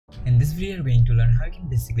In this video, we're going to learn how you can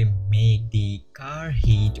basically make the car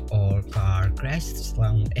heat or car crash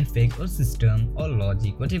sound effect or system or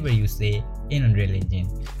logic, whatever you say, in Unreal Engine.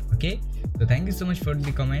 Okay, so thank you so much for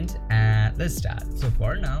the comments and let's start. So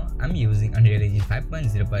for now, I'm using Unreal Engine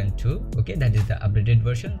 5.0.2. Okay, that is the updated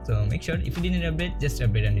version. So make sure if you didn't update, just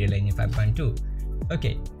update Unreal Engine 5.2.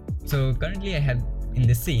 Okay, so currently I have in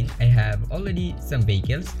the scene I have already some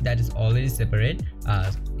vehicles that is already separate.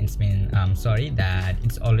 Sorry that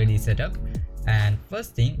it's already set up. And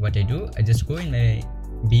first thing what I do, I just go in my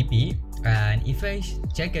BP, and if I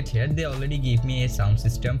check it here, they already give me a sound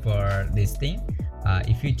system for this thing.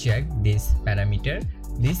 If you check this parameter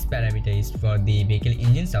is for the vehicle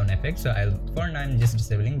engine sound effect. So for now I'm just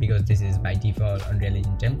disabling because this is by default Unreal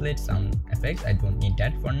Engine template sound effects. I don't need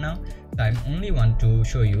that for now. So I only want to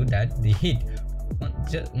show you that the hit,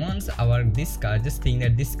 once this car, just think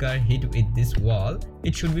that this car hit with this wall,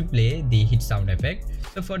 it should be play the hit sound effect.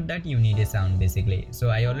 So for that you need a sound basically. So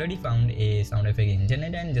I already found a sound effect in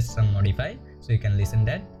internet and just some modify, so you can listen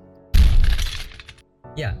that.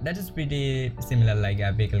 Yeah, that is pretty similar like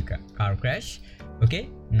a vehicle car crash. Okay,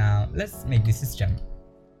 now let's make the system.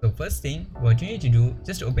 So first thing what you need to do,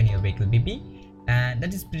 just open your vehicle BP, and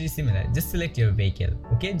that is pretty similar. Just select your vehicle.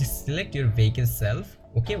 Okay, just select your vehicle self.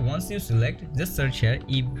 Okay, once you select, just search here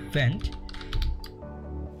event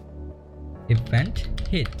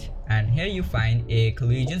hit, and here you find a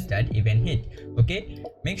collisions that event hit. Okay,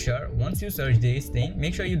 make sure once you search this thing,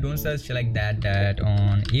 make sure you don't search like that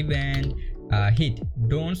on event hit.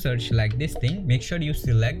 Don't search like this thing. Make sure you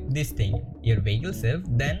select this thing, your vehicle self.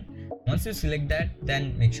 Then once you select that,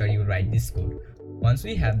 then make sure you write this code. Once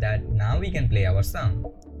we have that, now we can play our sound.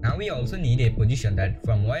 Now we also need a position that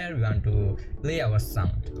from where we want to play our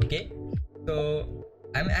sound. Okay, so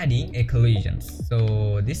I'm adding a collisions.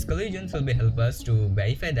 So this collisions will be help us to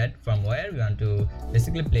verify that from where we want to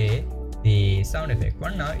basically play the sound effect.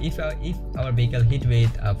 For now, if our vehicle hit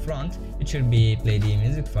with a front, it should be play the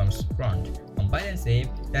music from front. Compile and save,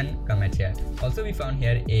 then comment here. Also we found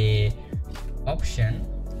here a option.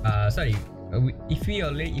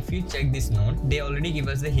 If you check this node, they already give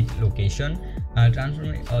us the hit location,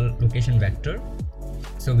 transform all location vector.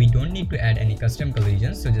 So we don't need to add any custom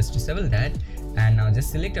collisions. So just disable that, and now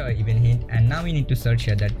just select our event hit, and now we need to search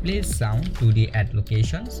here that play sound 2D at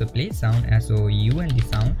location. So play sound SOUND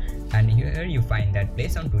sound, and here you find that play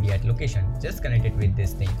sound 2D at location. Just connect it with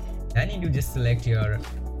this thing. Then you just select your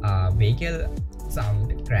vehicle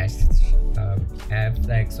sound crash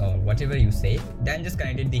FX or whatever you say, then just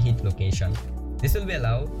connect it the hit location. This will be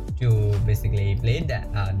allowed to basically play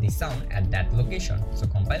the sound at that location. So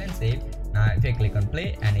compile and save. Now if I click on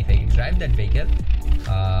play, and if I drive that vehicle,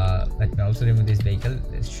 let me also remove this vehicle.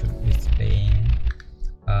 It should be playing.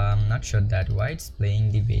 I'm not sure that why it's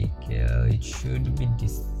playing the vehicle. It should be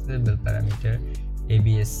disable parameter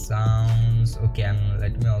ABS sounds. Okay,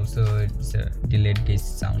 let me also delete this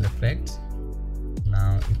sound effects.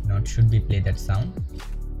 Now if not, should be play that sound.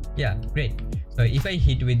 Yeah, great. So if I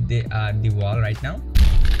hit with the wall right now,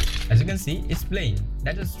 as you can see, it's playing.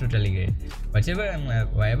 That is totally great.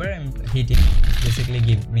 Wherever I'm hitting, it's basically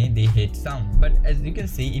give me the hit sound. But as you can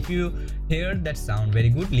see, if you hear that sound very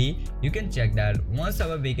goodly, you can check that once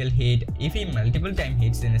our vehicle hit, if he multiple time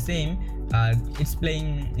hits in the same, it's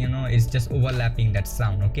playing, it's just overlapping that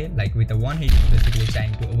sound. Okay, like with a one hit, it's basically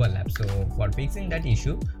trying to overlap. So for fixing that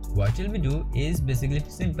issue, what will we do is basically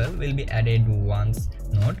simple. Will be added once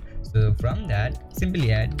node. So from that,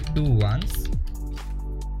 simply add do once.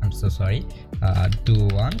 I'm so sorry, do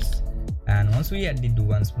once. And once we add the do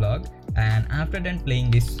once block, and after then playing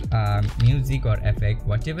this music or effect,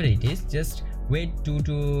 whatever it is, just wait 2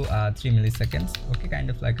 to 3 milliseconds. Okay, kind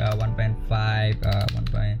of like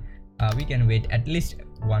 1.5 we can wait at least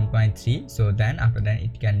 1.3. so then after that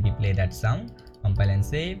it can be play that sound. Compile and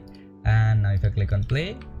save. And now if I click on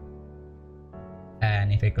play,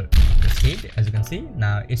 and if I just hit, as you can see,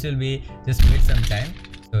 now it will be just wait some time.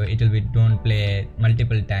 So it will be don't play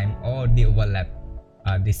multiple time or the overlap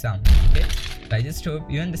the sound. Okay, so I just hope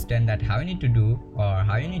you understand that how you need to do or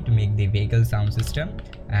how you need to make the vehicle sound system.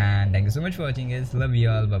 And thank you so much for watching guys. Love you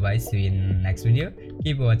all. Bye bye. See you in next video.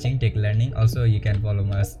 Keep watching Tech Learning. Also you can follow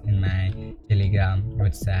us in my Telegram,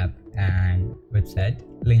 WhatsApp and website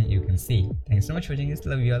link you can see. Thank you so much for watching guys.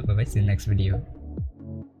 Love you all. Bye bye. See you in next video.